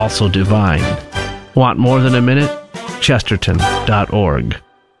also divine. Want more than a minute? Chesterton.org.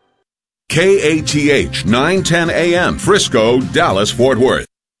 KATH 910 AM, Frisco, Dallas, Fort Worth.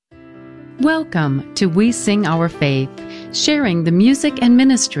 Welcome to We Sing Our Faith, sharing the music and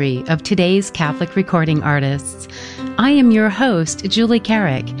ministry of today's Catholic recording artists. I am your host, Julie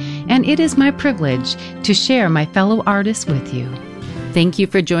Carrick, and it is my privilege to share my fellow artists with you. Thank you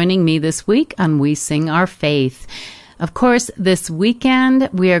for joining me this week on We Sing Our Faith. Of course, this weekend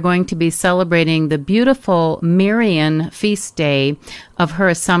we are going to be celebrating the beautiful Marian feast day of her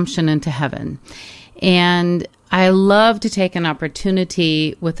Assumption into heaven. And I love to take an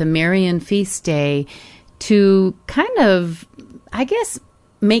opportunity with the Marian feast day to kind of, I guess,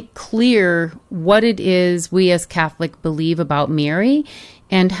 make clear what it is we as Catholic believe about Mary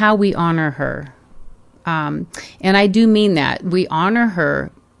and how we honor her. And I do mean that. We honor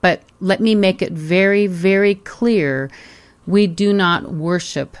her, but let me make it very, very clear, we do not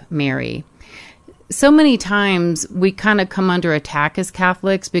worship Mary. So many times we kind of come under attack as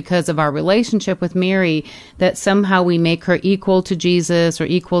Catholics because of our relationship with Mary, that somehow we make her equal to Jesus or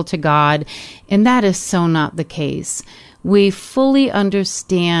equal to God, and that is so not the case. We fully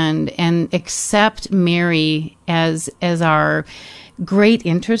understand and accept Mary as our great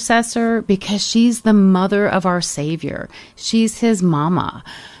intercessor because she's the mother of our Savior. She's his mama.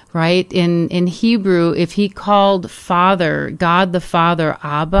 Right? In Hebrew, if he called Father, God the Father,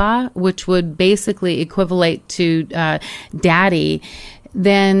 Abba, which would basically equivalent to Daddy,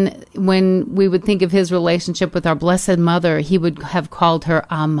 then when we would think of his relationship with our Blessed Mother, he would have called her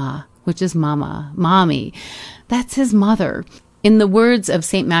Amma, which is Mama, Mommy. That's his mother. In the words of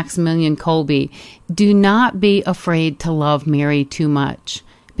St. Maximilian Kolbe, do not be afraid to love Mary too much,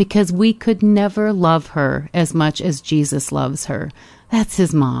 because we could never love her as much as Jesus loves her. That's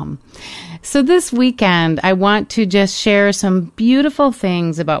his mom. So this weekend, I want to just share some beautiful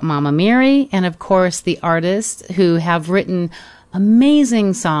things about Mama Mary and, of course, the artists who have written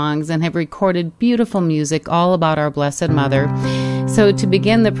amazing songs and have recorded beautiful music all about our Blessed Mother. So to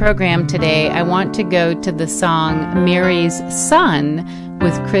begin the program today, I want to go to the song Mary's Son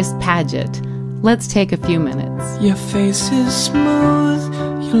with Chris Paget. Let's take a few minutes. Your face is smooth,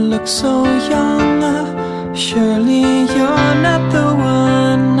 you look so young. Surely you're not the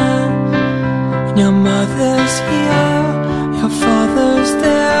one. When your mother's here, your father's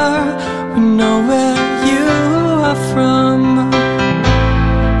there, we know where you are from.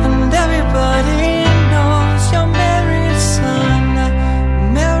 And everybody knows you're Mary's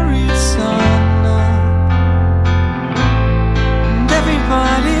son, Mary's son. And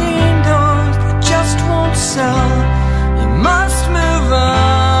everybody knows that just won't sell, you must move on.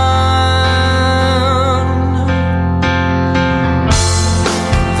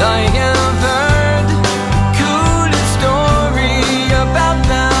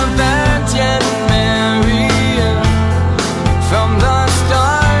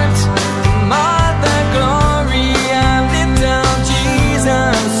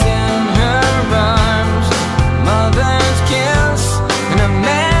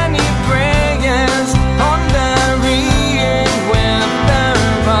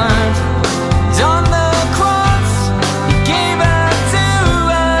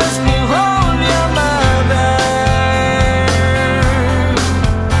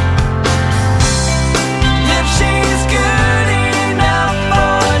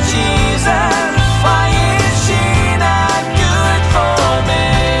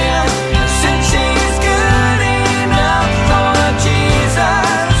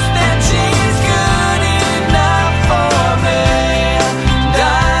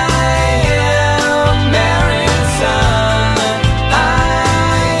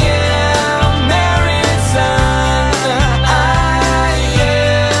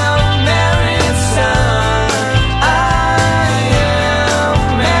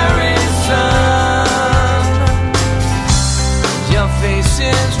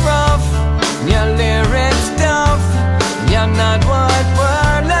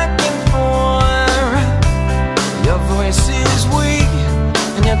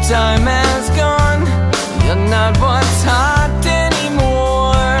 Time has gone, you're not what's hot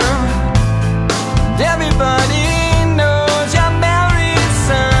anymore. And everybody knows you're Mary's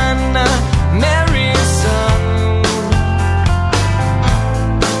son, Mary's son.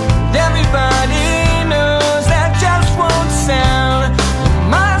 And everybody knows that just won't sell, you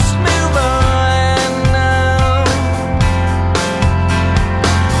must move on now.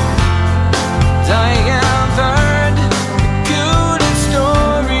 I have heard a good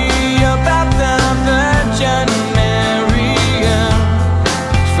story about the Virgin Mary.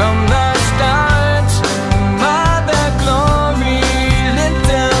 From the start, Mother Glory lit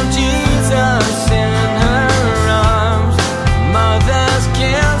down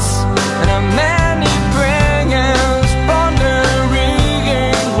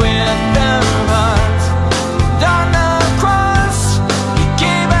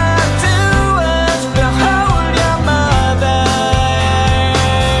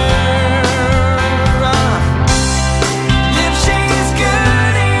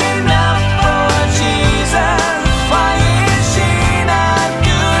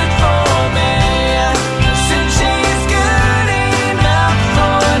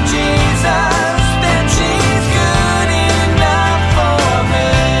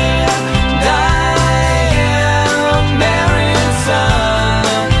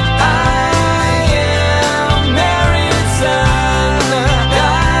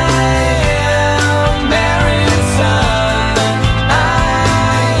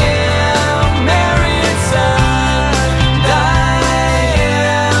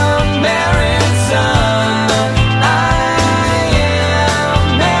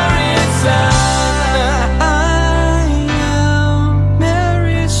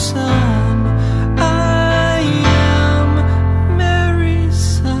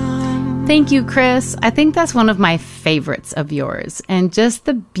Thank you, Chris. I think that's one of my favorites of yours. And just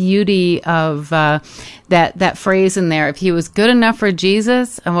the beauty of that phrase in there, if he was good enough for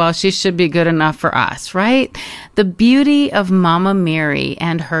Jesus, well, she should be good enough for us, right? The beauty of Mama Mary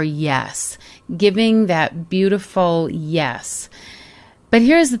and her yes, giving that beautiful yes. But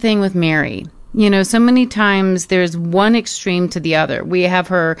here's the thing with Mary. You know, so many times there's one extreme to the other. We have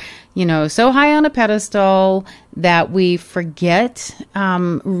her, you know, so high on a pedestal that we forget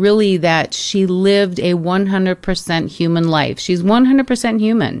really that she lived a 100% human life. She's 100%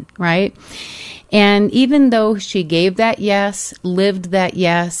 human, right? And even though she gave that yes, lived that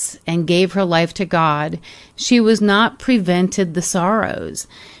yes, and gave her life to God, she was not prevented the sorrows.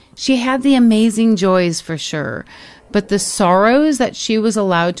 She had the amazing joys for sure. But the sorrows that she was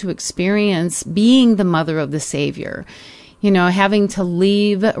allowed to experience being the mother of the Savior, you know, having to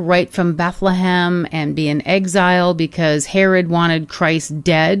leave right from Bethlehem and be in exile because Herod wanted Christ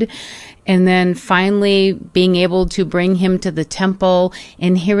dead, and then finally being able to bring him to the temple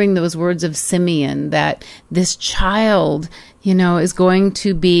and hearing those words of Simeon that this child, you know, is going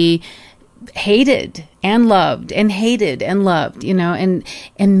to be hated and loved and hated and loved, you know, and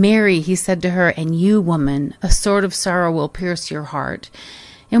Mary, he said to her, and you, woman, a sword of sorrow will pierce your heart.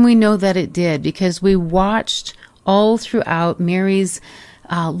 And we know that it did because we watched all throughout Mary's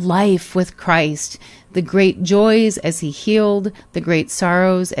life with Christ, the great joys as he healed, the great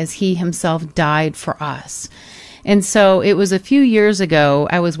sorrows as he himself died for us. And so it was a few years ago,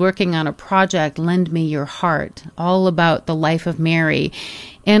 I was working on a project, Lend Me Your Heart, all about the life of Mary.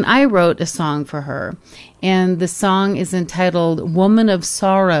 And I wrote a song for her. And the song is entitled Woman of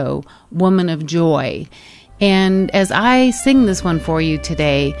Sorrow, Woman of Joy. And as I sing this one for you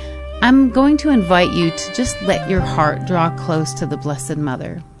today, I'm going to invite you to just let your heart draw close to the Blessed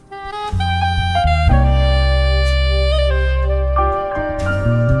Mother.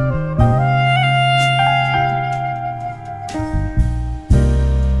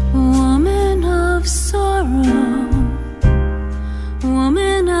 Woman of sorrow,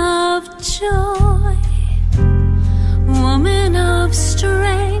 woman of joy, woman of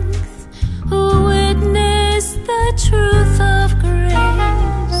strength, who witnessed the truth of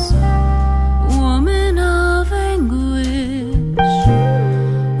grace, woman of anguish,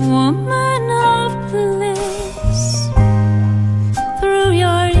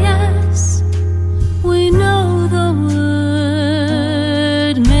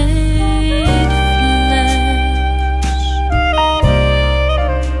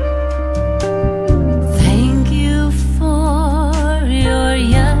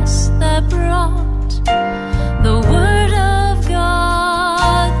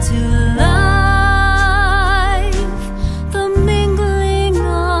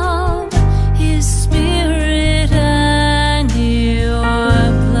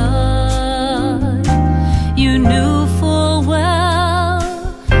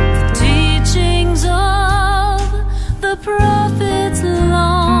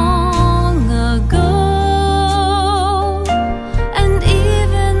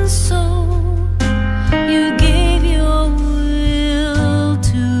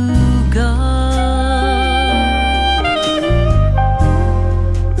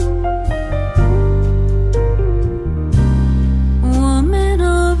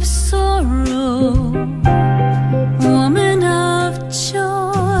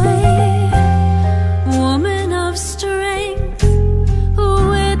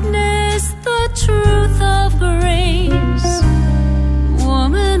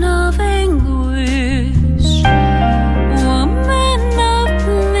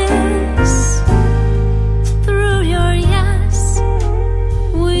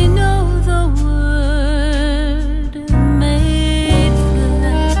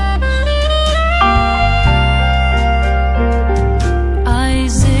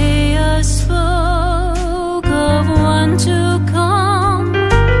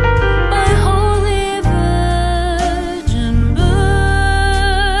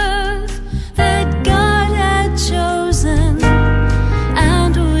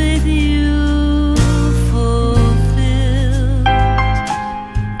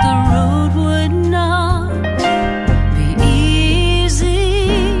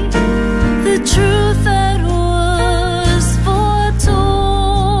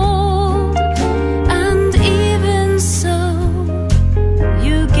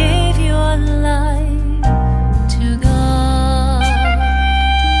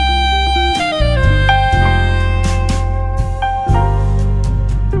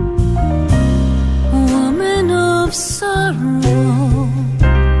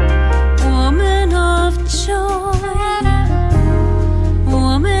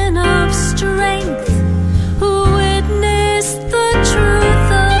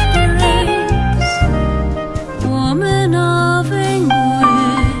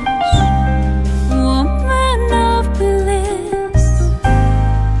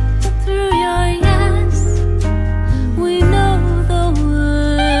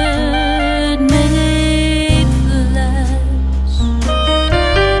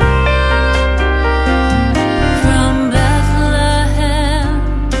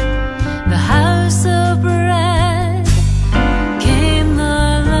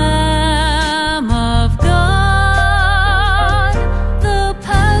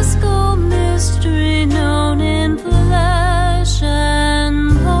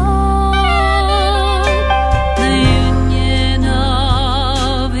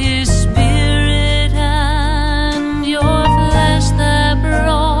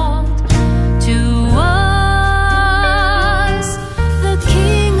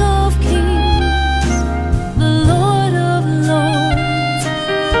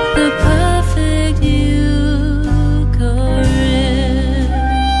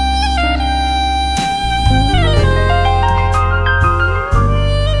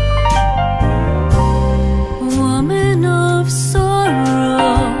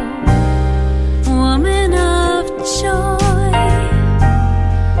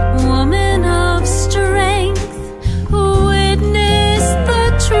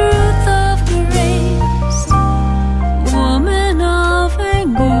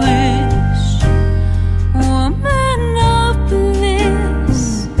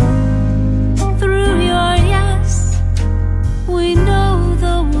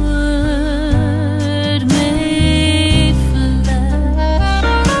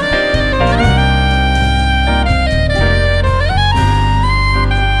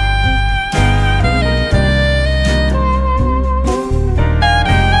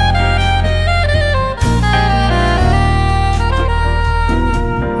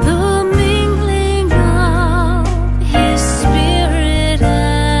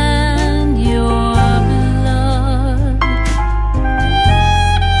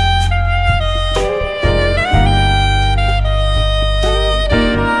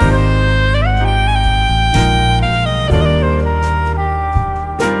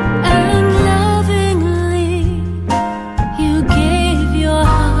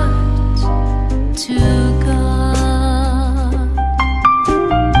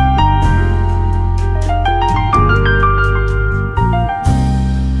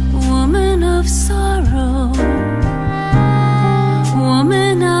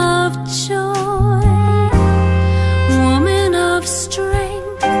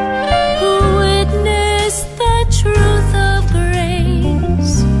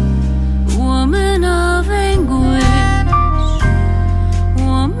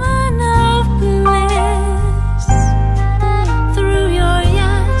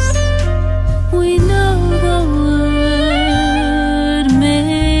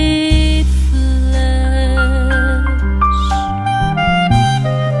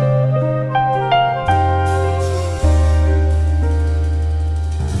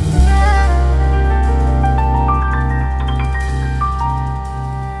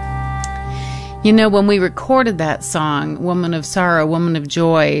 You know, when we recorded that song, Woman of Sorrow, Woman of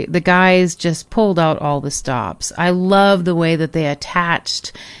Joy, the guys just pulled out all the stops. I love the way that they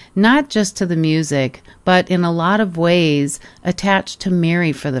attached, not just to the music, but in a lot of ways attached to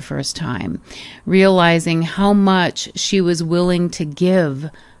Mary for the first time, realizing how much she was willing to give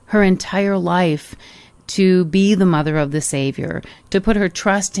her entire life to be the mother of the Savior, to put her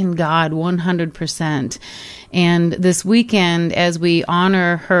trust in God 100%. And this weekend, as we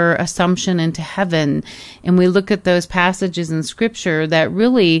honor her assumption into heaven, and we look at those passages in Scripture that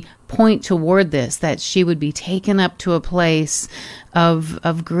really point toward this, that she would be taken up to a place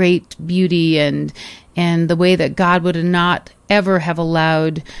of great beauty, and the way that God would not ever have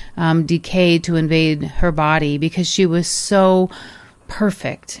allowed decay to invade her body, because she was so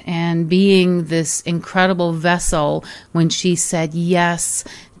perfect, and being this incredible vessel when she said yes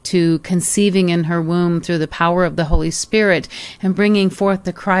to conceiving in her womb through the power of the Holy Spirit and bringing forth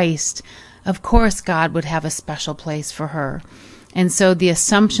the Christ, of course God would have a special place for her. And so the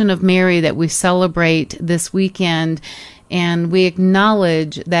Assumption of Mary that we celebrate this weekend, and we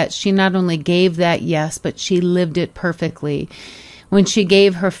acknowledge that she not only gave that yes, but she lived it perfectly. When she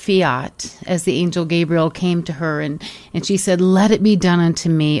gave her fiat, as the angel Gabriel came to her, and she said, "Let it be done unto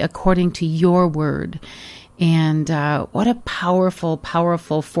me according to your word." And what a powerful,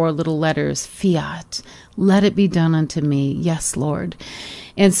 powerful 4 little letters, fiat. Let it be done unto me. Yes, Lord.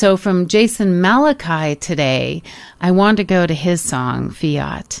 And so from Jason Malachi today, I want to go to his song,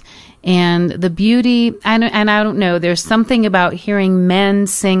 Fiat. And the beauty, and I don't know, there's something about hearing men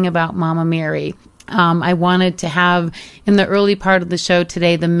sing about Mama Mary. I wanted to have, in the early part of the show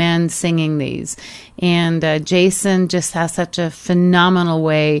today, the men singing these. And Jason just has such a phenomenal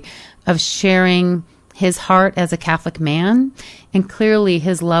way of sharing his heart as a Catholic man, and clearly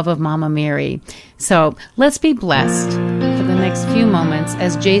his love of Mama Mary. So let's be blessed for the next few moments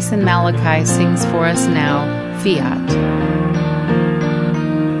as Jason Malachi sings for us now, Fiat.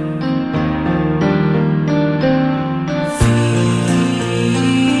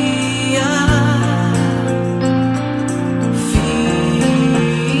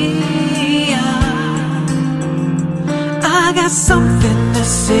 I got something to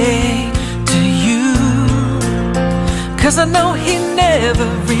say to you, 'cause I know he never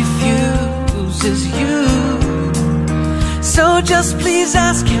refuses you. So just please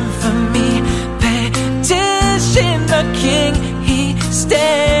ask him for me. Petition the King, he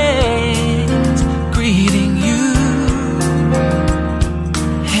stands greeting you.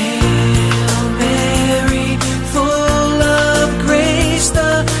 Hail Mary, full of grace,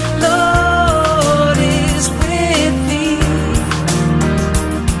 the Lord is with thee.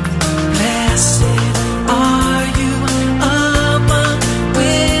 Blessed are you among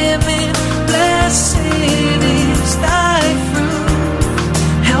women, blessed is thy fruit.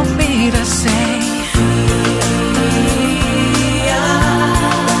 Help me to say,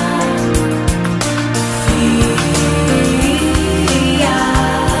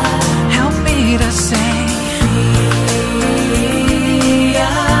 help me to say,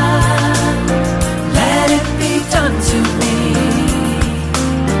 let it be done to me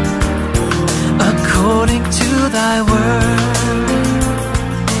according to thy word.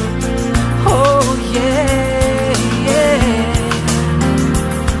 Oh yeah, yeah.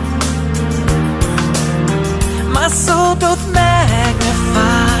 My soul doth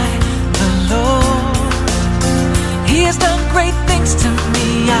magnify the Lord. He has done great things to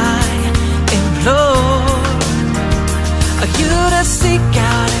me, I implore you to seek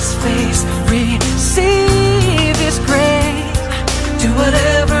out his face, receive his grace, do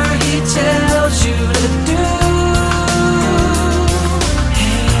whatever he tells you to do.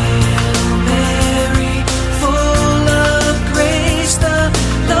 Hail Mary, full of grace, the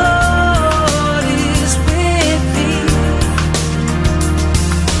Lord is with thee.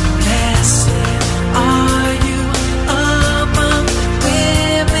 Blessed are you among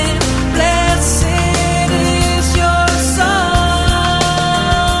women, blessed is your son.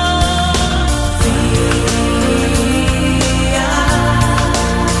 Fiat,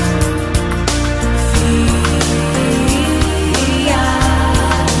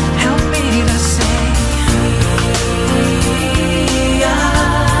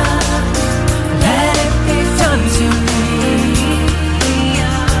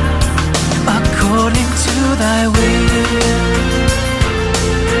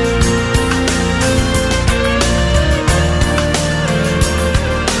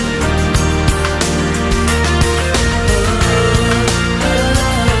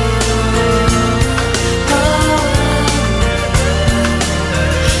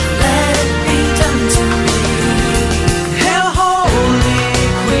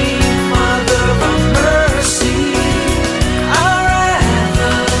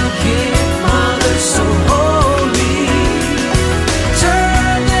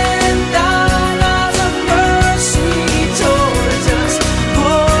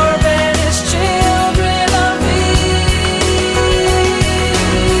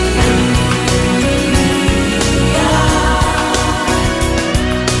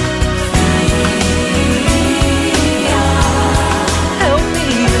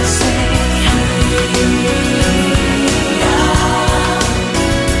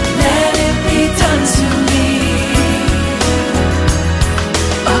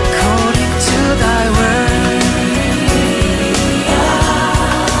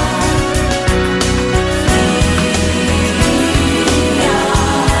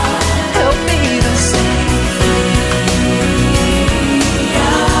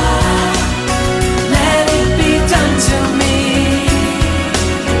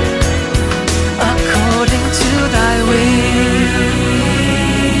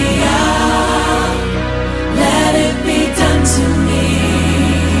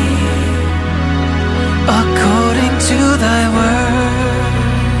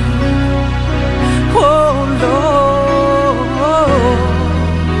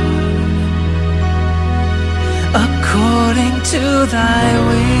 to thy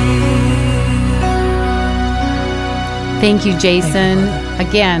will. Thank you, Jason.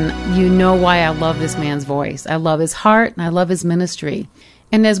 Again, you know why I love this man's voice. I love his heart and I love his ministry.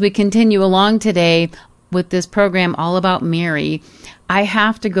 And as we continue along today with this program all about Mary, I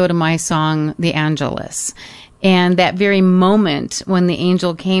have to go to my song, The Angelus. And that very moment when the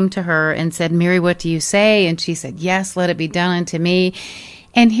angel came to her and said, Mary, what do you say? And she said, yes, let it be done unto me.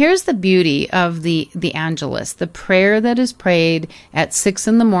 And here's the beauty of the Angelus, the prayer that is prayed at 6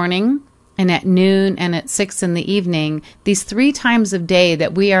 in the morning and at noon and at 6 in the evening, these 3 times of day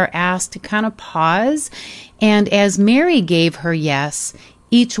that we are asked to kind of pause. And as Mary gave her yes,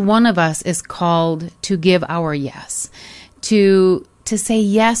 each one of us is called to give our yes, to say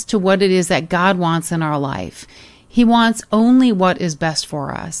yes to what it is that God wants in our life. He wants only what is best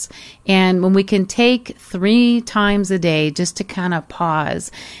for us. And when we can take 3 times a day just to kind of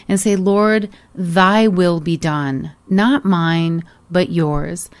pause and say, Lord, thy will be done, not mine, but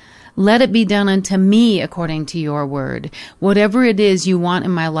yours. Let it be done unto me according to your word. Whatever it is you want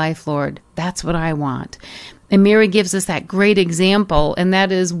in my life, Lord, that's what I want. And Mary gives us that great example, and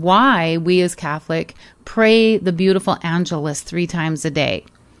that is why we as Catholic pray the beautiful Angelus 3 times a day.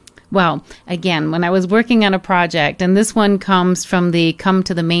 Well, again, when I was working on a project, and this one comes from the Come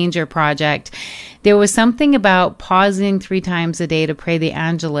to the Manger project, there was something about pausing 3 times a day to pray the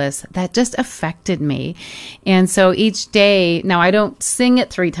Angelus that just affected me. And so each day, now I don't sing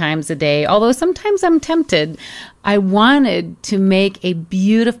it 3 times a day, although sometimes I'm tempted. I wanted to make a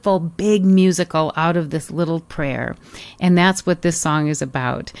beautiful, big musical out of this little prayer. And that's what this song is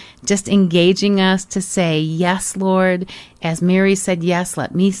about. Just engaging us to say, yes, Lord. As Mary said yes,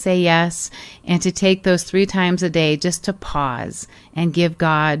 let me say yes. And to take those 3 times a day just to pause and give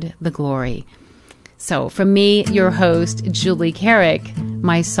God the glory. So from me, your host, Julie Carrick,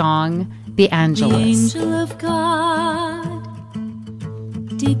 my song, The Angelus. The angel of God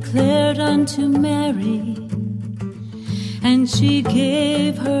declared unto Mary, and she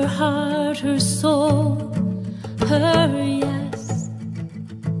gave her heart, her soul, her yes.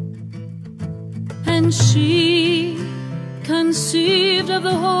 And she conceived of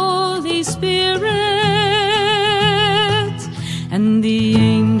the Holy Spirit, and the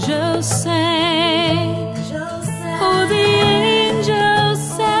angel sang, oh, the angel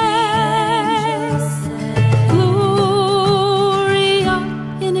sang, Gloria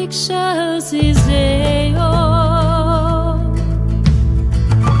in excelsis Deo.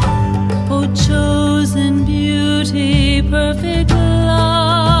 Chosen beauty, perfect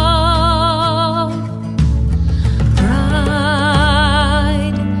love,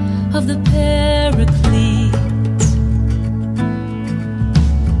 bride of the Paraclete,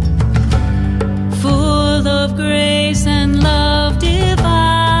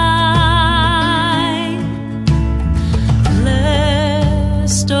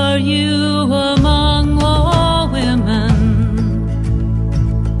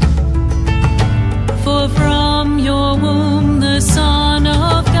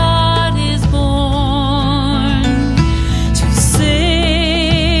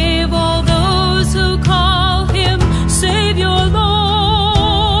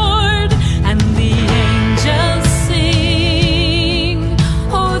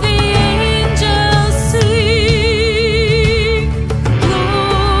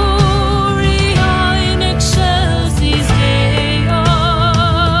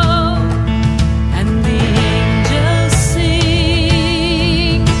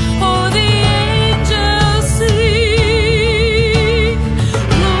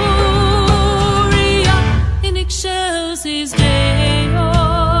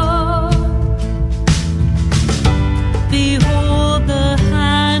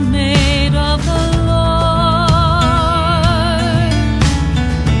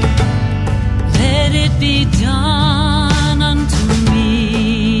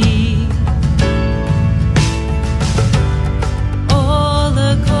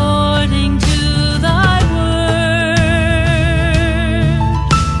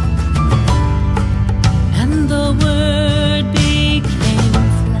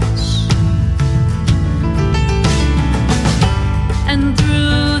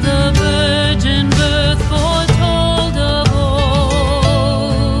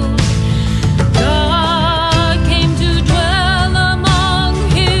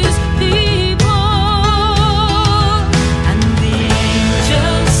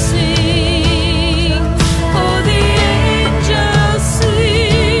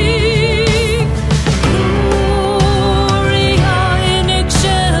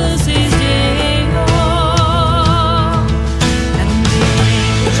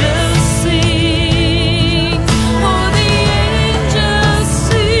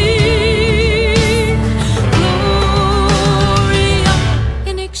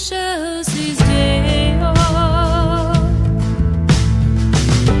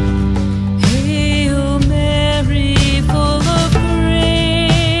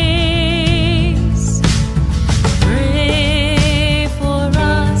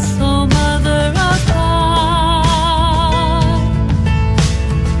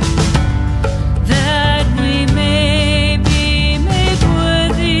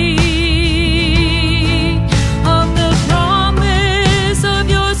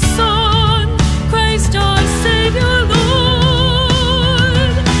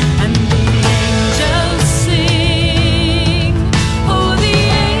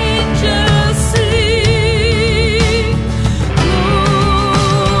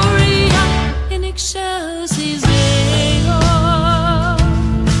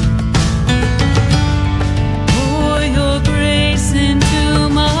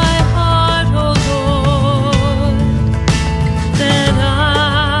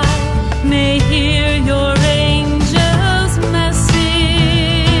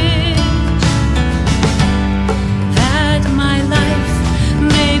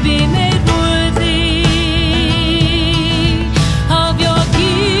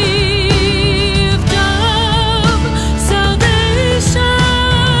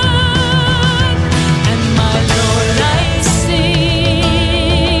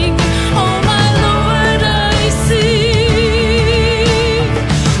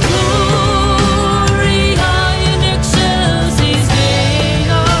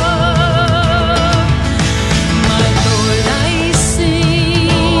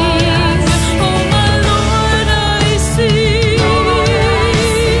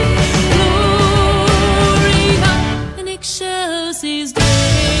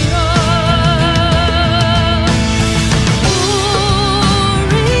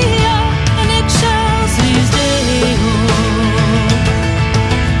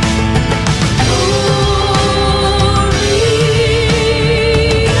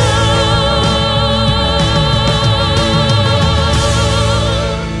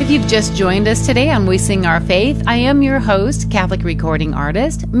 just joined us today on We Sing Our Faith, I am your host, Catholic recording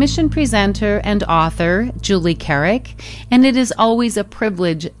artist, mission presenter, and author, Julie Carrick, and it is always a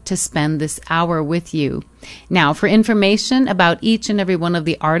privilege to spend this hour with you. Now, for information about each and every one of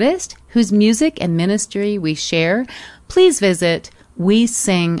the artists whose music and ministry we share, please visit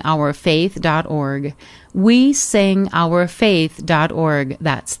wesingourfaith.org. wesingourfaith.org.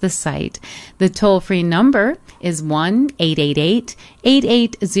 That's the site. The toll-free number is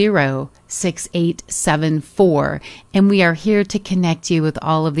 1-888-880-6874, and we are here to connect you with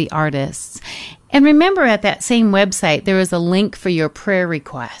all of the artists. And remember, at that same website, there is a link for your prayer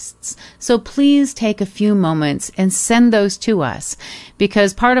requests. So please take a few moments and send those to us,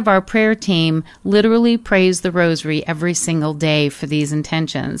 because part of our prayer team literally prays the rosary every single day for these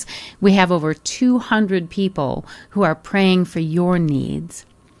intentions. We have over 200 people who are praying for your needs.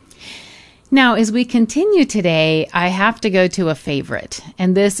 Now, as we continue today, I have to go to a favorite,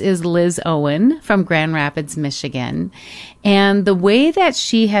 and this is Liz Owen from Grand Rapids, Michigan. And the way that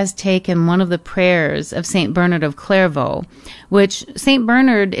she has taken one of the prayers of St. Bernard of Clairvaux, which St.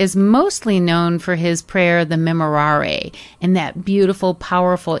 Bernard is mostly known for his prayer, the Memorare, and that beautiful,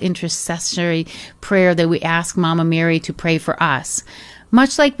 powerful intercessory prayer that we ask Mama Mary to pray for us.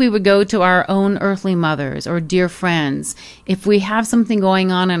 Much like we would go to our own earthly mothers or dear friends, if we have something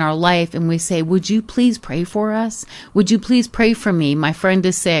going on in our life and we say, would you please pray for us? Would you please pray for me? My friend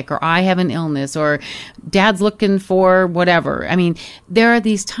is sick, or I have an illness, or Dad's looking for whatever. I mean, there are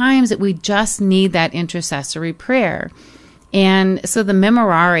these times that we just need that intercessory prayer. And so the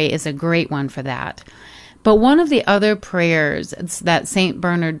Memorare is a great one for that. But one of the other prayers that St.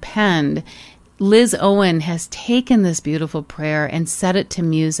 Bernard penned, Liz Owen has taken this beautiful prayer and set it to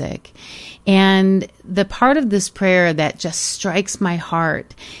music. And the part of this prayer that just strikes my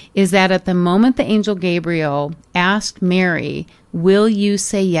heart is that at the moment the angel Gabriel asked Mary, will you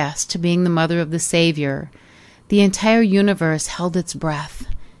say yes to being the mother of the Savior, the entire universe held its breath,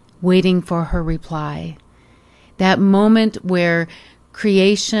 waiting for her reply. That moment where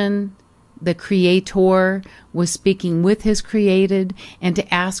creation, the Creator, was speaking with his created, and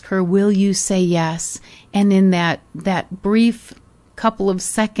to ask her, will you say yes? And in that brief couple of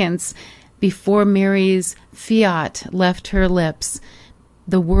seconds before Mary's fiat left her lips,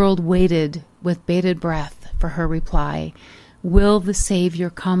 the world waited with bated breath for her reply. Will the Savior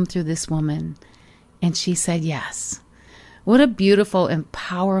come through this woman? And she said yes. What a beautiful and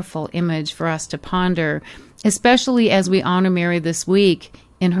powerful image for us to ponder, especially as we honor Mary this week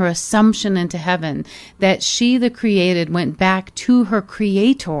in her assumption into heaven, that she, the created, went back to her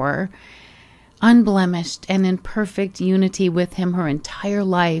Creator, unblemished and in perfect unity with him her entire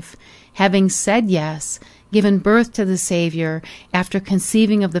life, having said yes, given birth to the Savior after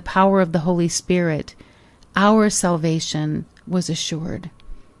conceiving of the power of the Holy Spirit. Our salvation was assured.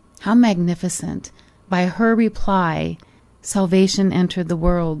 How magnificent! By her reply, salvation entered the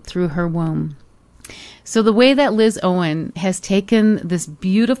world through her womb. So the way that Liz Owen has taken this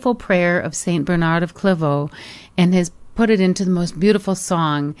beautiful prayer of St. Bernard of Clairvaux and has put it into the most beautiful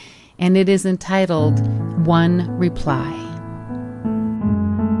song, and it is entitled One Reply.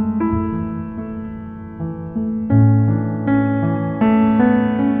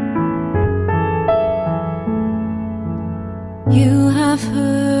 You have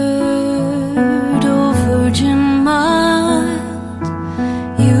heard, O Virgin mild,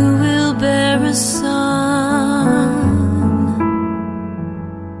 you will bear a son,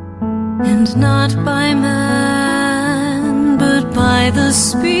 and not by man, but by the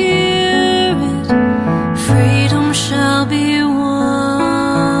Spirit, freedom shall be won.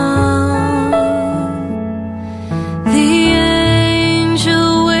 The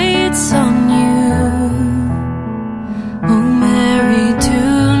angel waits on you, O Mary, do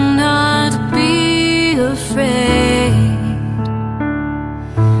not be afraid.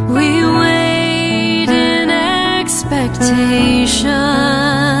 We wait in expectation.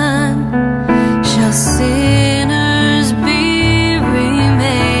 Shall sinners be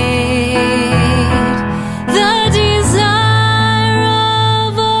remade? The desire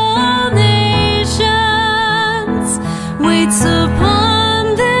of all nations waits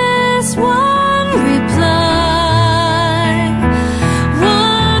upon this one reply.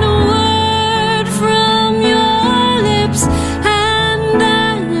 One word from your lips, and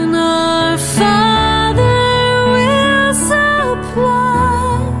then our Father will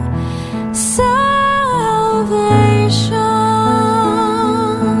supply salvation.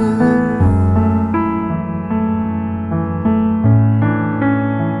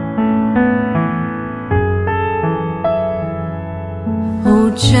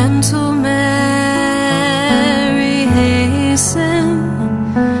 O gentle Mary, hasten,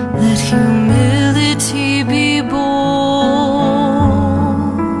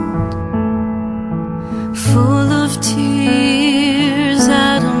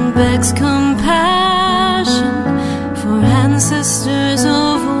 begs compassion for ancestors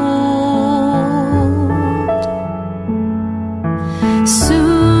of old.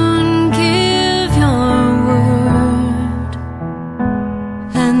 Soon give your word,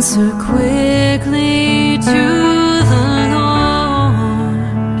 answer quickly to the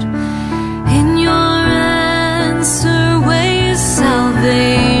Lord. In your answer ways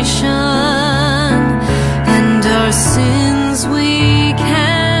salvation, and our sins we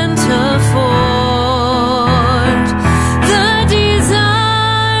can't afford. The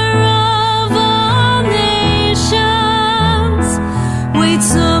desire of all nations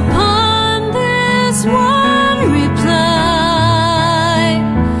waits upon this one reply.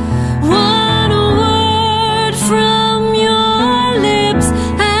 One word from your lips,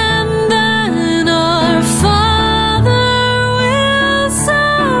 and then our Father will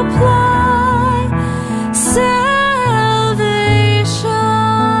supply salvation.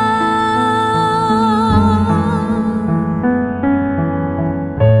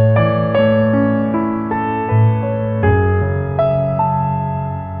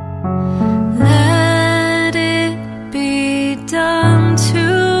 Let it be done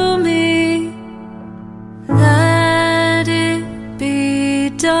to me. Let it be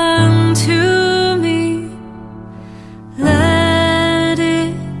done to me. Let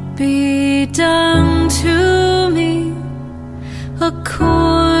it be done to me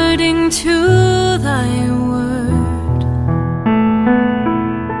according to thy word.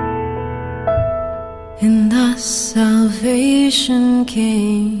 And thus salvation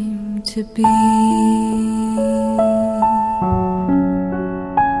came to be.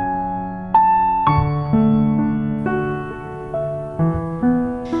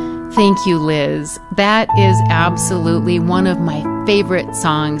 Thank you, Liz. That is absolutely one of my favorite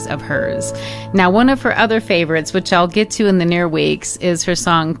songs of hers. Now, one of her other favorites, which I'll get to in the near weeks, is her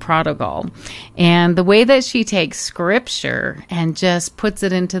song Prodigal. And the way that she takes scripture and just puts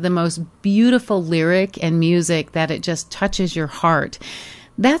it into the most beautiful lyric and music that it just touches your heart.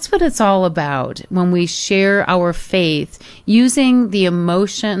 That's what it's all about when we share our faith using the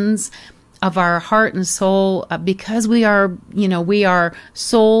emotions of our heart and soul, because we are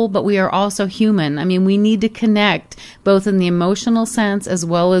soul, but we are also human. I mean, we need to connect both in the emotional sense as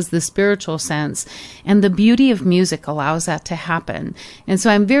well as the spiritual sense. And the beauty of music allows that to happen. And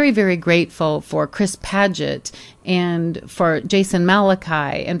so I'm very, very grateful for Chris Paget and for Jason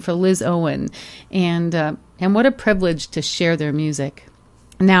Malachi and for Liz Owen. And what a privilege to share their music.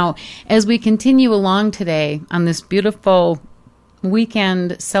 Now, as we continue along today on this beautiful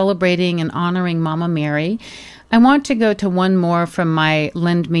weekend celebrating and honoring Mama Mary, I want to go to one more from my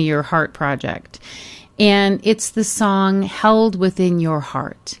Lend Me Your Heart project. And it's the song Held Within Your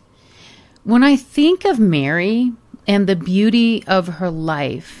Heart. When I think of Mary and the beauty of her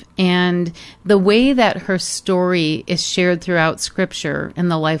life and the way that her story is shared throughout Scripture in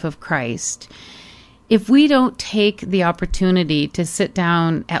the life of Christ, if we don't take the opportunity to sit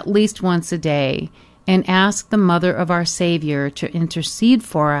down at least once a day and ask the Mother of our Savior to intercede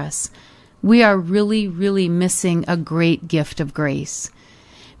for us, we are really, really missing a great gift of grace.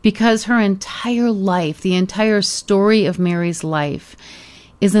 Because her entire life, the entire story of Mary's life,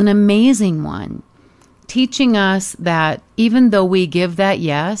 is an amazing one, teaching us that even though we give that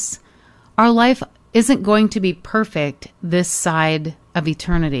yes, our life isn't going to be perfect this side of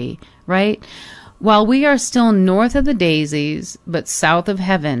eternity, right? While we are still north of the daisies, but south of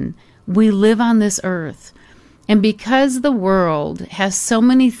heaven, we live on this earth. And because the world has so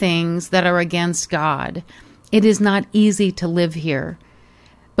many things that are against God, it is not easy to live here.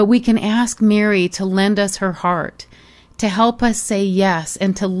 But we can ask Mary to lend us her heart, to help us say yes,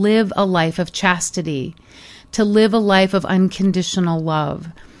 and to live a life of chastity, to live a life of unconditional love,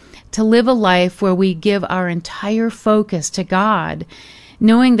 to live a life where we give our entire focus to God,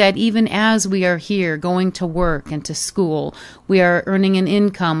 knowing that even as we are here going to work and to school, we are earning an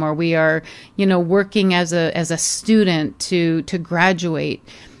income, or we are, working as a student to graduate.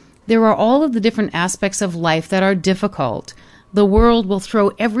 There are all of the different aspects of life that are difficult. The world will throw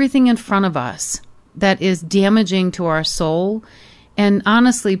everything in front of us that is damaging to our soul and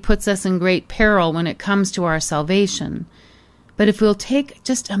honestly puts us in great peril when it comes to our salvation. But if we'll take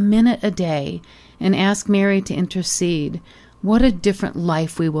just a minute a day and ask Mary to intercede, what a different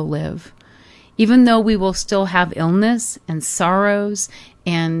life we will live. Even though we will still have illness and sorrows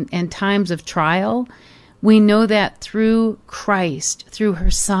and times of trial, we know that through Christ, through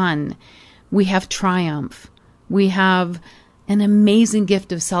her Son, we have triumph. We have an amazing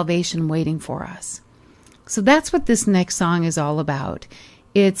gift of salvation waiting for us. So that's what this next song is all about.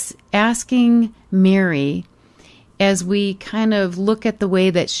 It's asking Mary as we kind of look at the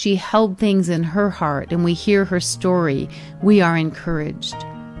way that she held things in her heart and we hear her story, we are encouraged.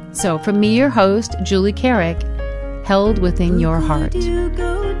 So from me, your host, Julie Carrick, Held Within Your Heart. Who could you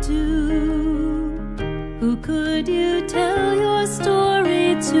go to? Who could you tell your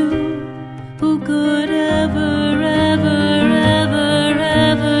story to? Who could ever, ever, ever,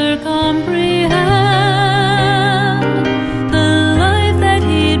 ever comprehend the life that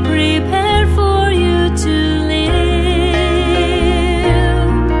He'd prepared for you to live?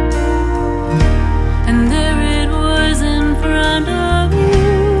 And there it was in front of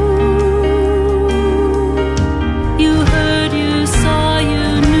you. You heard, you saw,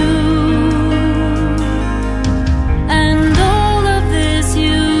 you knew, and all of this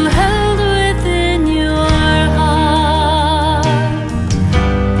you had.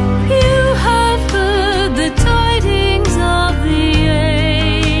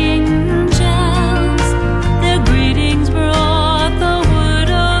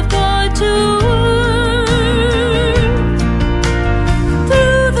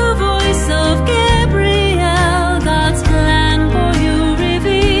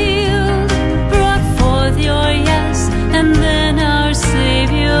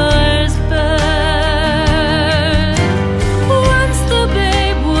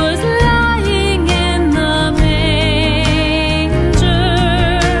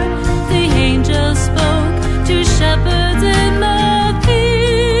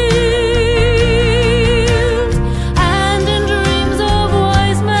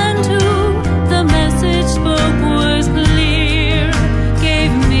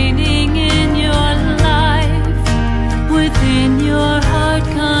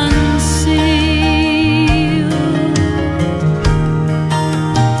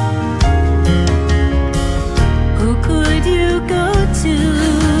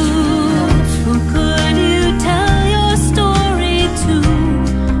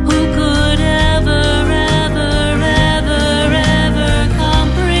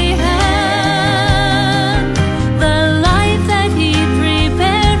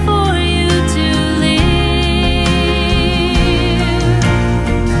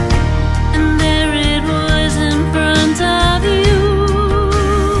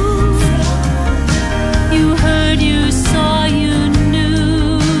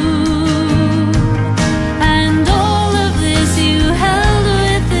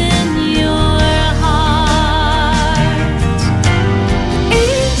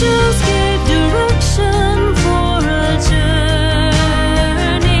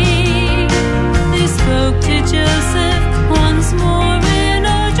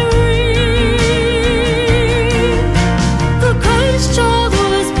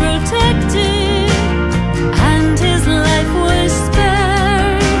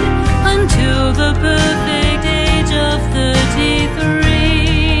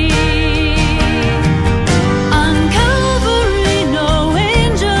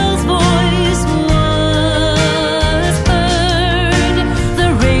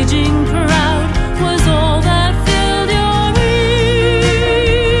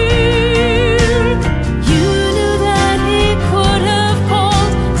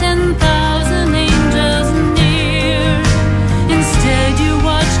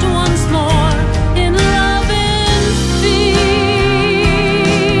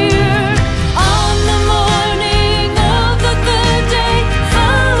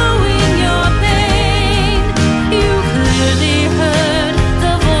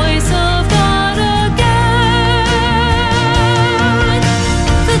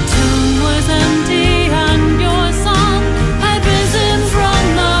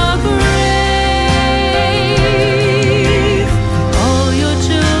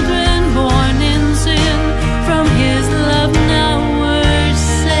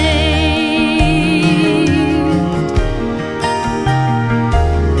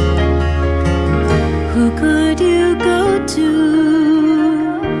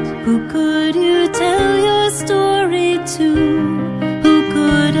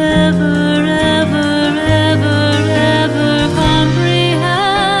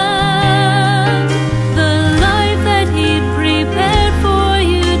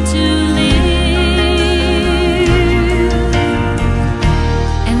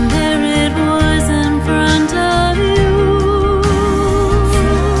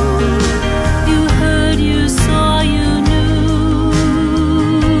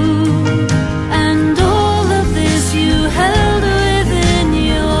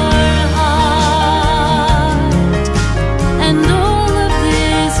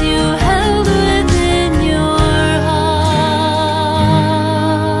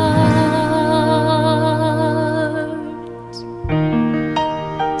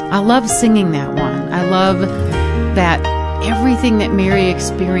 I love singing that one. I love that everything that Mary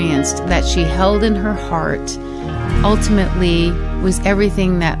experienced, that she held in her heart, ultimately was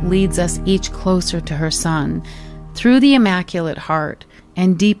everything that leads us each closer to her Son, through the Immaculate Heart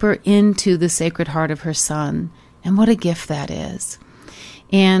and deeper into the Sacred Heart of her Son. And what a gift that is.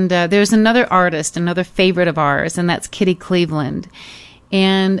 And there's another artist, another favorite of ours, and that's Kitty Cleveland.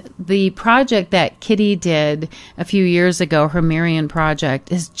 And the project that Kitty did a few years ago, her Marian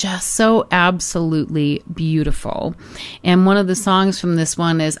project, is just so absolutely beautiful. And one of the songs from this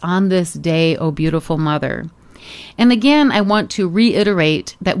one is On This Day, O Beautiful Mother. And again, I want to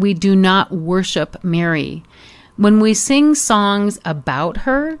reiterate that we do not worship Mary. When we sing songs about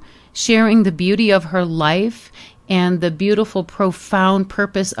her, sharing the beauty of her life and the beautiful, profound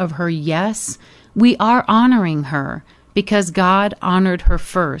purpose of her yes, we are honoring her, because God honored her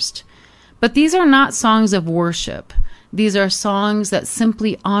first. But these are not songs of worship. These are songs that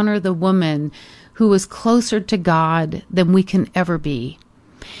simply honor the woman who is closer to God than we can ever be.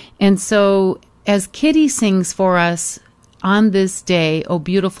 And so, as Kitty sings for us, On This Day, O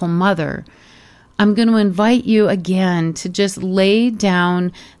Beautiful Mother, I'm going to invite you again to just lay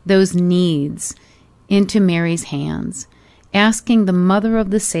down those needs into Mary's hands, asking the Mother of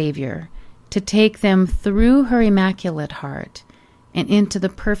the Savior to take them through her Immaculate Heart and into the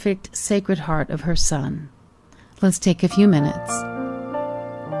perfect Sacred Heart of her Son. Let's take a few minutes.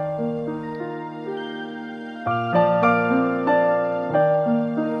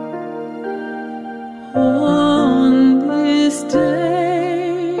 On this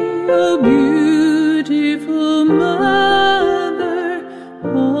day, O beautiful Mother,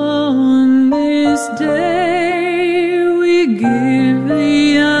 on this day we give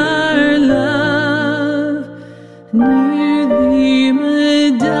thee our love. Near thee,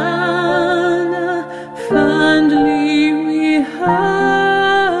 Madonna, fondly we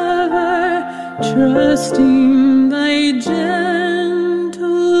hover, trusting thy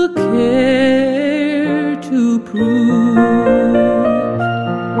gentle care to prove.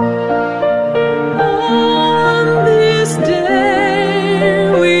 On this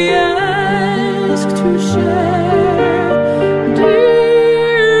day we ask to share,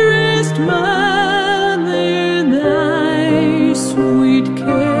 dearest Mother, thy sweet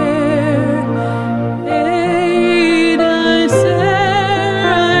care. Aid us ere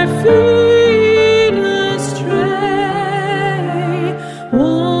our feet astray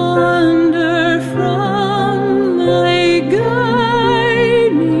wander from thy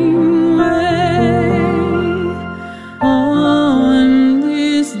guiding way. On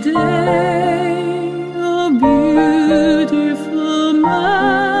this day, O beautiful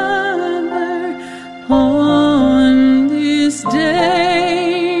Mother, on this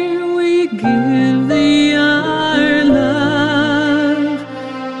day we give thee our love.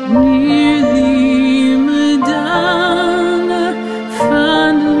 Near thee, Madonna,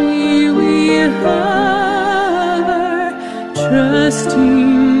 fondly we hover,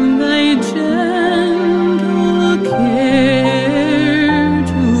 trusting thy gentle care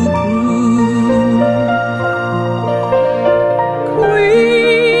to prove.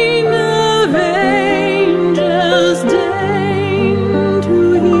 Queen of angels, deign to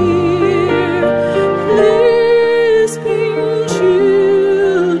hear lisping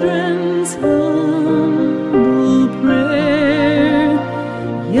children's humble prayer.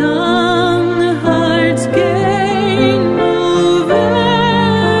 Young hearts gain, O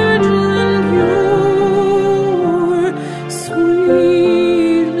Virgin pure,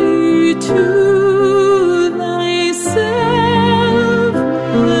 sweetly to thyself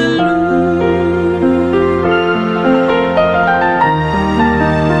allure.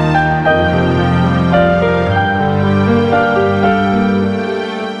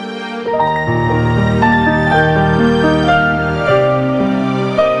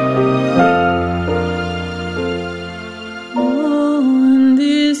 On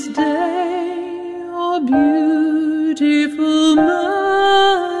this day, O beautiful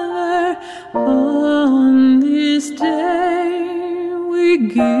Mother, on this day we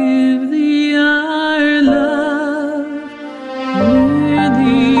give thee our love. Near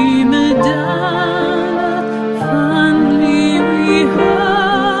thee, Madonna, fondly we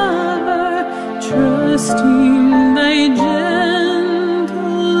hover, trusting thy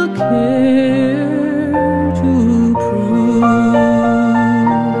gentle care to prove.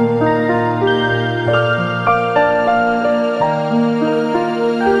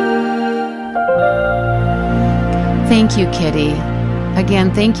 Thank you, Kitty.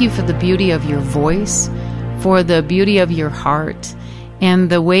 Again, thank you for the beauty of your voice, for the beauty of your heart, and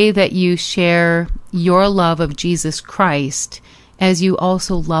the way that you share your love of Jesus Christ as you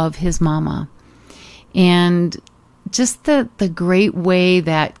also love his mama. And just the great way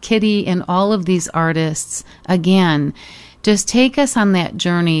that Kitty and all of these artists, again, just take us on that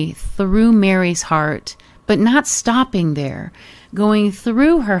journey through Mary's heart, but not stopping there, going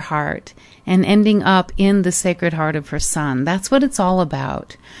through her heart and ending up in the Sacred Heart of her Son. That's what it's all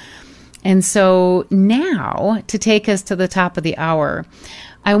about. And so now, to take us to the top of the hour,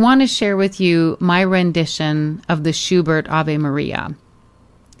 I want to share with you my rendition of the Schubert Ave Maria.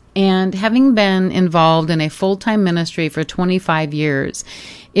 And having been involved in a full-time ministry for 25 years,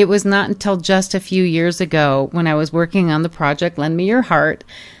 it was not until just a few years ago when I was working on the project Lend Me Your Heart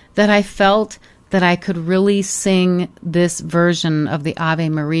that I felt that I could really sing this version of the Ave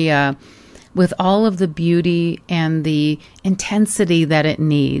Maria with all of the beauty and the intensity that it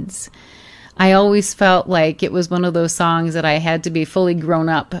needs. I always felt like it was one of those songs that I had to be fully grown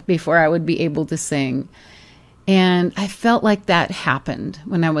up before I would be able to sing. And I felt like that happened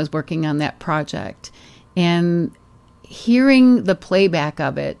when I was working on that project. And hearing the playback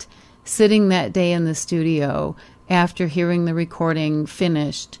of it, sitting that day in the studio after hearing the recording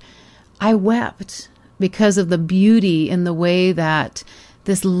finished, I wept because of the beauty in the way that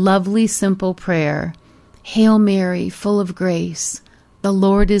this lovely, simple prayer, Hail Mary, full of grace, the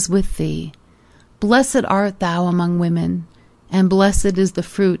Lord is with thee. Blessed art thou among women, and blessed is the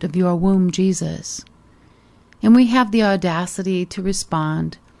fruit of your womb, Jesus. And we have the audacity to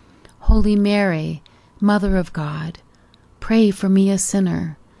respond, Holy Mary, Mother of God, pray for me a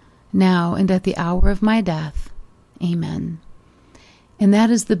sinner, now and at the hour of my death. Amen. And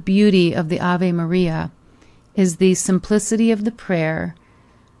that is the beauty of the Ave Maria, is the simplicity of the prayer,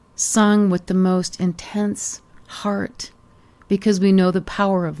 sung with the most intense heart, because we know the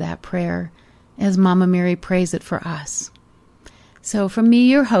power of that prayer, as Mama Mary prays it for us. So from me,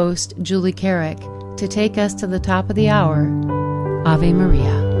 your host, Julie Carrick, to take us to the top of the hour, Ave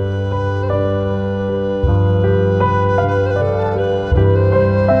Maria.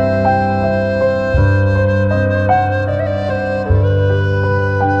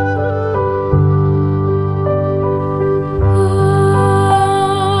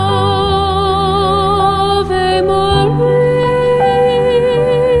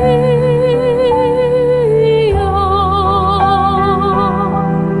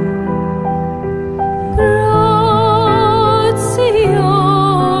 Grazie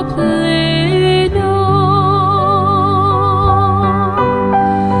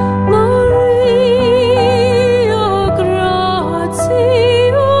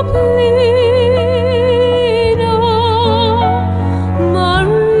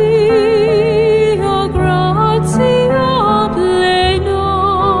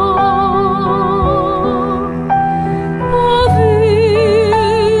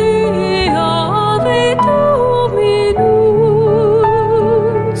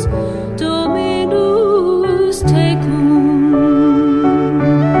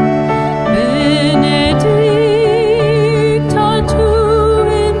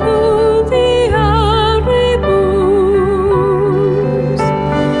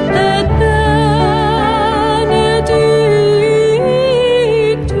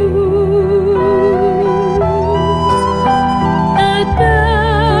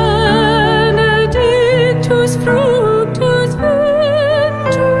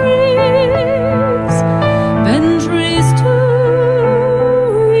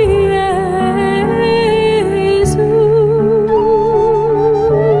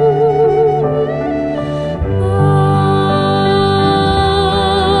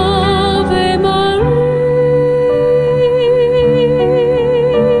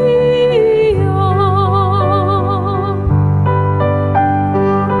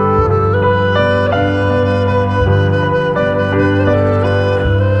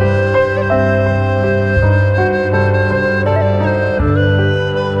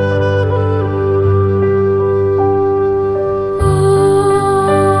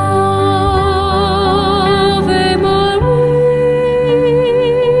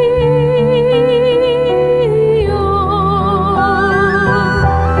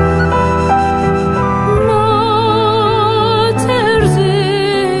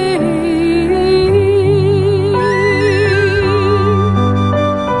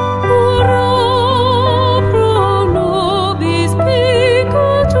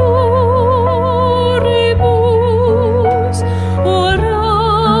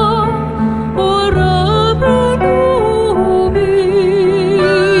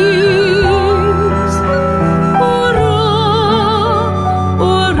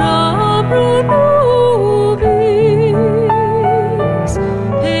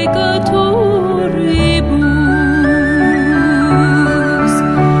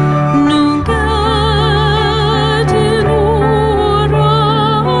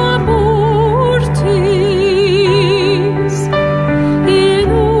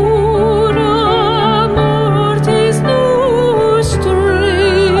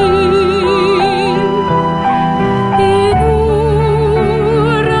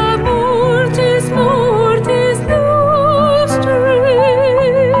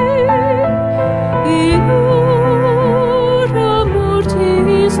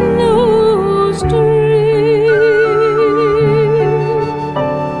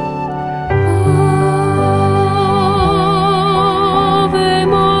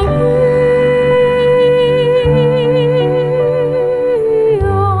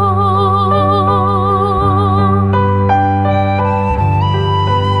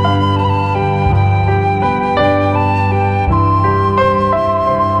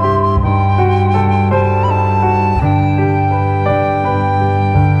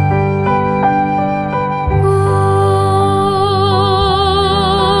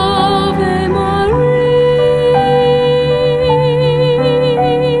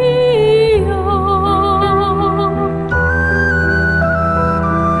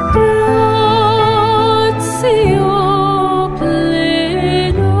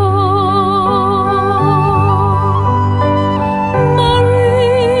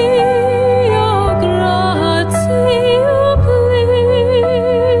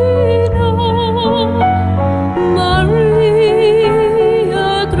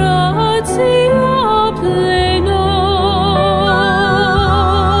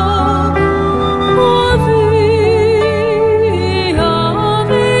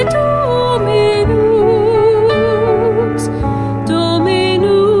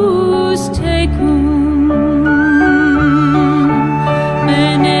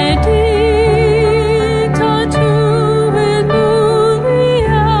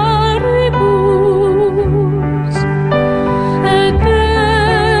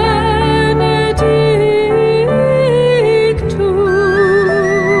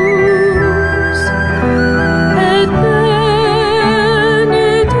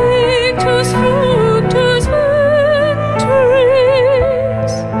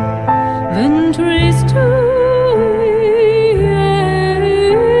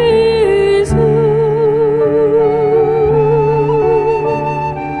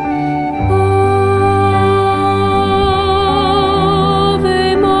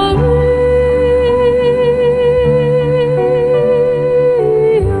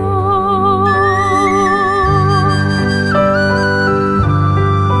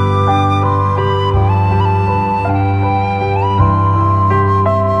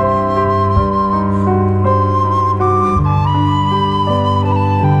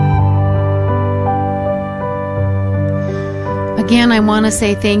want to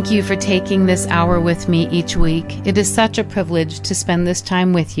say thank you for taking this hour with me each week. It is such a privilege to spend this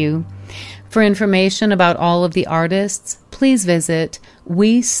time with you. For information about all of the artists, please visit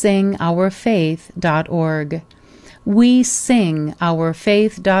WeSingOurFaith.org.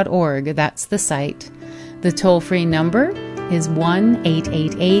 WeSingOurFaith.org. That's the site. The toll-free number is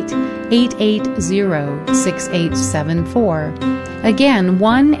 1-888-880-6874. Again,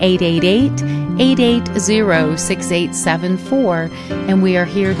 1-888-880-6874, and we are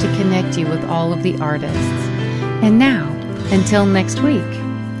here to connect you with all of the artists. And now, until next week,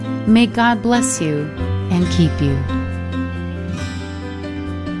 may God bless you and keep you.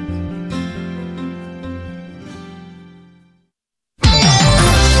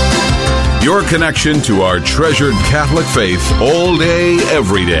 Your connection to our treasured Catholic faith all day,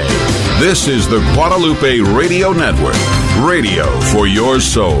 every day. This is the Guadalupe Radio Network, radio for your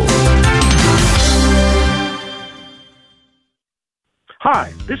soul.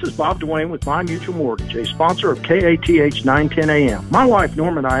 Hi, this is Bob Duane with My Mutual Mortgage, a sponsor of KATH 910 AM. My wife,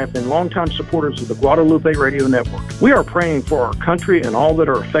 Norma, and I have been longtime supporters of the Guadalupe Radio Network. We are praying for our country and all that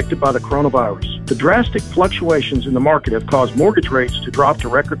are affected by the coronavirus. The drastic fluctuations in the market have caused mortgage rates to drop to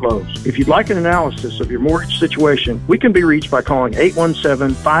record lows. If you'd like an analysis of your mortgage situation, we can be reached by calling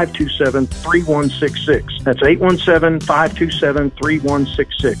 817-527-3166. That's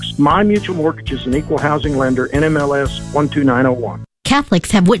 817-527-3166. My Mutual Mortgage is an equal housing lender, NMLS 12901. Catholics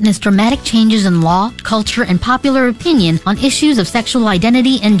have witnessed dramatic changes in law, culture, and popular opinion on issues of sexual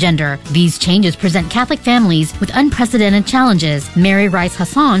identity and gender. These changes present Catholic families with unprecedented challenges. Mary Rice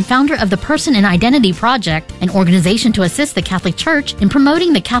Hassan, founder of the Person and Identity Project, an organization to assist the Catholic Church in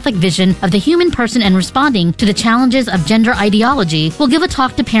promoting the Catholic vision of the human person and responding to the challenges of gender ideology, will give a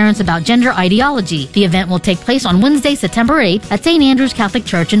talk to parents about gender ideology. The event will take place on Wednesday, September 8th at St. Andrew's Catholic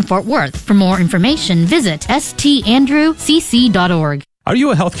Church in Fort Worth. For more information, visit standrewcc.org. Are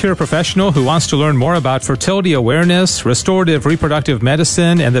you a healthcare professional who wants to learn more about fertility awareness, restorative reproductive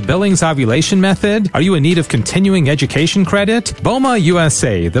medicine, and the Billings ovulation method? Are you in need of continuing education credit? BOMA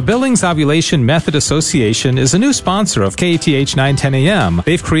USA, the Billings Ovulation Method Association, is a new sponsor of KATH 910 AM.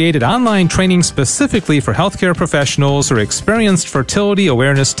 They've created online training specifically for healthcare professionals or experienced fertility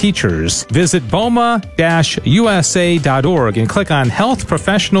awareness teachers. Visit BOMA-USA.org and click on Health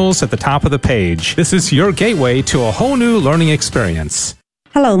Professionals at the top of the page. This is your gateway to a whole new learning experience.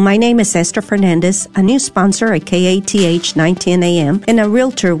 Hello, my name is Esther Fernandez, a new sponsor at KATH 910 AM and a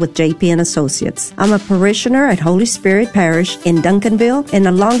realtor with JP & Associates. I'm a parishioner at Holy Spirit Parish in Duncanville and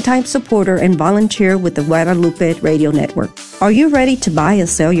a longtime supporter and volunteer with the Guadalupe Radio Network. Are you ready to buy or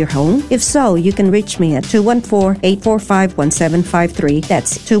sell your home? If so, you can reach me at 214-845-1753.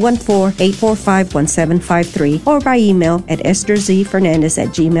 That's 214-845-1753, or by email at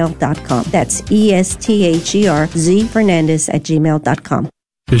EstherZFernandez@gmail.com. That's ESTHERZFernandez@gmail.com.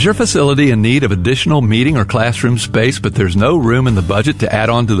 Is your facility in need of additional meeting or classroom space, but there's no room in the budget to add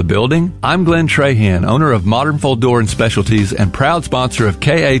on to the building? I'm Glenn Trahan, owner of Modern Fold Door & Specialties and proud sponsor of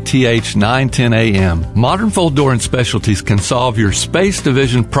KATH 910 AM. Modern Fold Door & Specialties can solve your space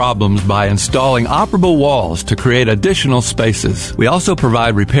division problems by installing operable walls to create additional spaces. We also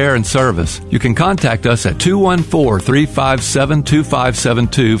provide repair and service. You can contact us at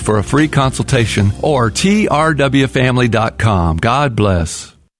 214-357-2572 for a free consultation or trwfamily.com. God bless.